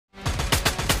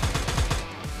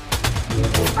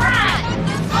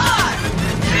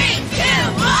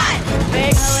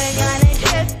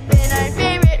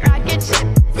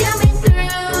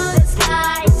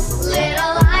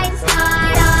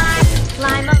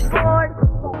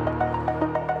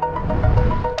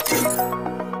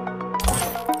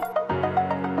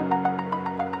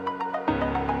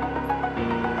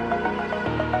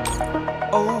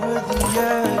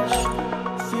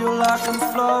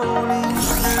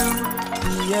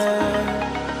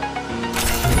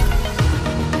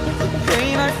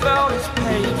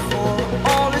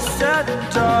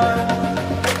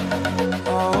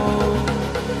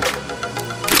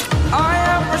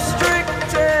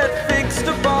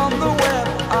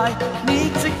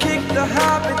a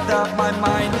habit that my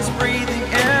mind is breathing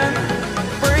in.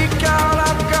 Break out,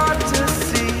 I've got to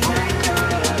see.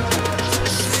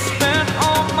 Spent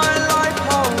all my life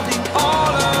holding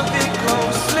all of it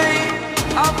closely.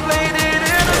 I played it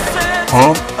innocent,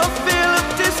 a feel of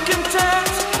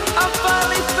discontent. I'm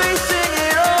finally facing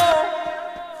it all,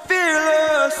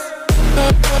 fearless.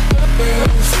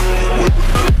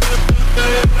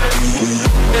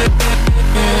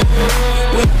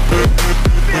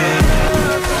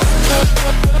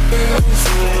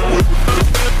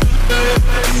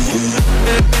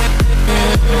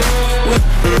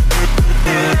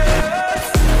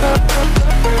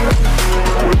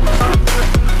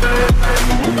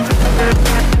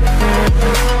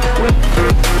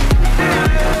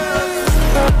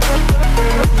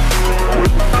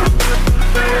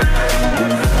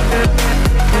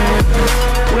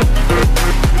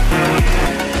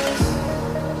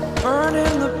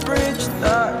 Burning the bridge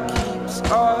that keeps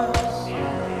us.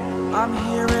 I'm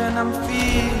here and I'm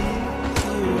feeling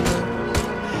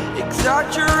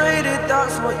exaggerated,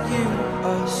 that's what you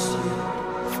assume.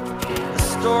 The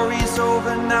story's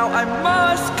over now, I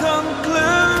must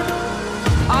conclude.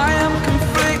 I am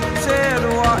conflicted,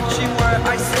 watching where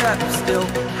I step still,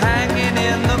 hanging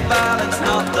in the balance.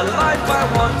 Not the life I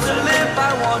want to live,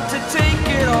 I want to take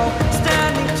it all.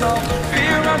 Standing tall,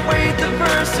 fear I've weighed the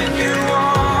person you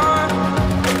are.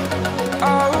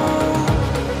 Oh,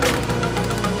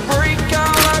 break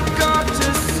out, I've got to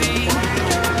see.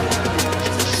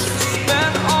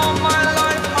 Spent all my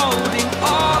life holding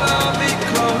all of it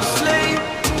closely.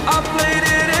 I played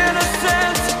it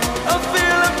innocent, a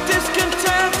feel of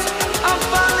discontent. I'm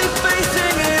finally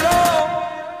facing it all,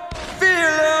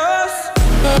 fearless.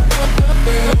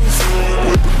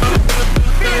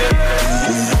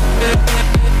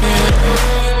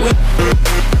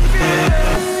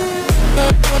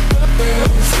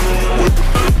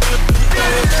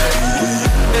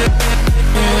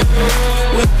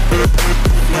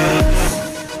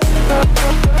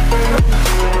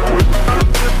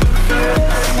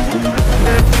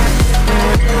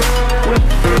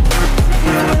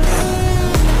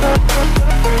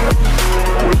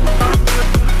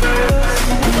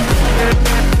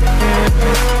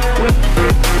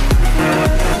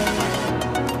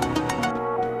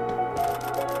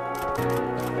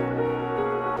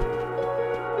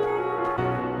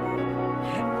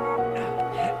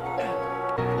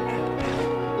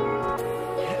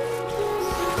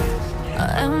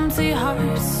 Empty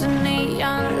hearts and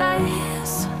neon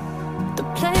lights, the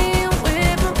playing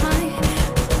with my mind.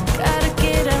 Gotta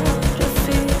get out of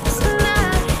here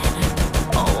tonight.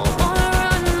 Oh, I wanna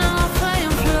run off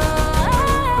and fly.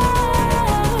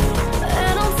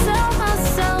 And I'll tell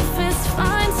myself it's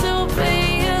fine to be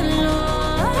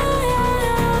alone,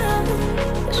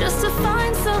 just to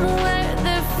find somewhere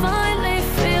that finally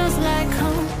feels like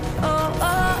home. Oh,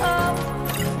 oh, oh.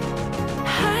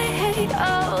 I hate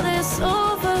all this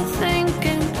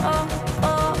overthinking. Oh,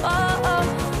 oh, oh, oh.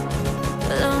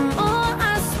 The more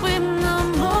I swim, the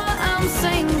more I'm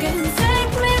sinking.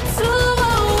 Take me to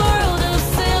a world of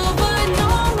silver.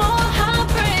 No more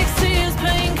heartbreaks, tears,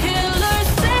 painkillers.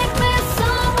 Take me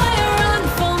somewhere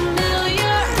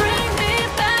unfamiliar. Bring me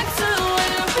back to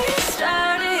where we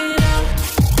started out.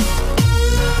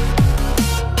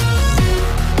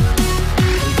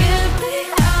 Get me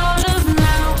out of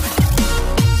now,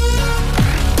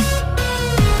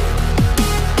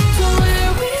 to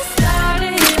where we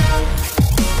started out.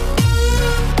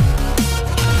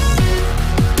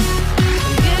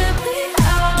 Get me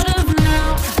out of now,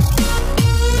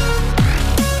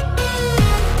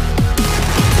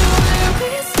 to where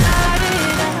we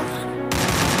started out.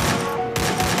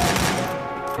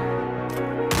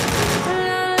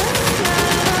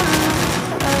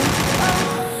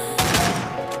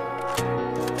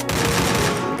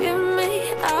 Get me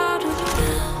out of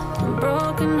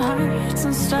broken hearts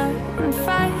and starting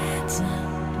fights,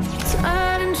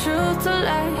 turning truth to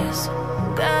lies.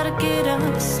 Gotta get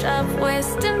up, stop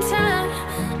wasting time.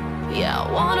 Yeah, I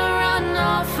wanna run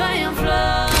off and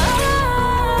fly.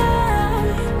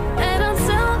 And I'll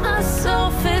tell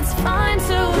myself it's fine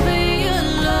to be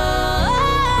alone,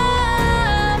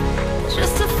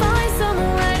 just to find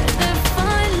somewhere that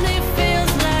finally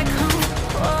feels like home.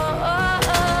 Oh,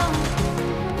 oh, oh.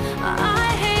 I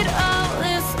hate all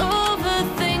this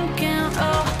overthinking.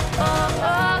 Oh, oh,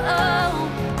 oh, oh.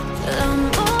 The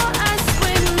more I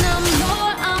swim, the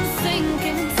more I'm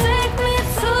sinking. Take me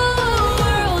to a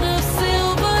world of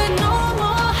silver. No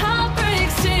more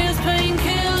heartbreaks,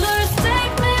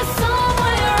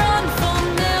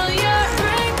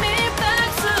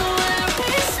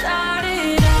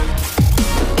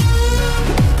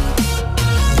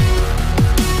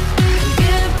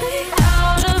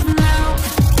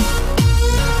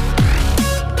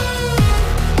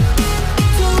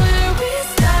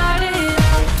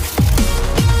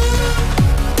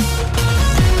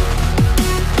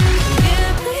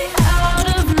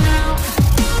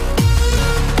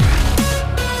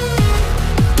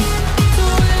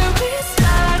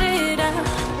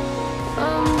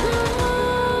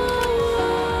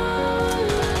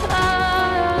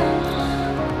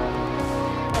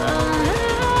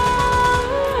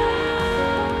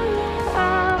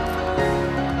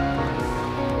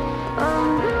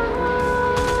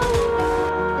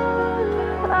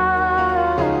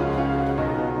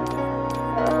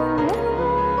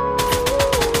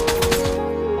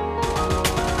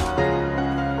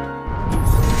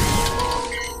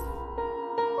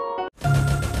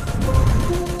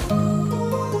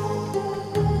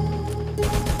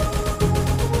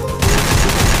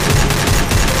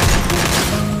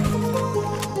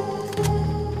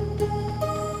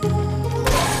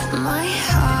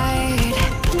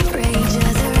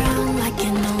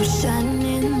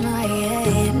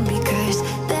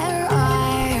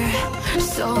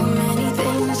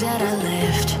 that I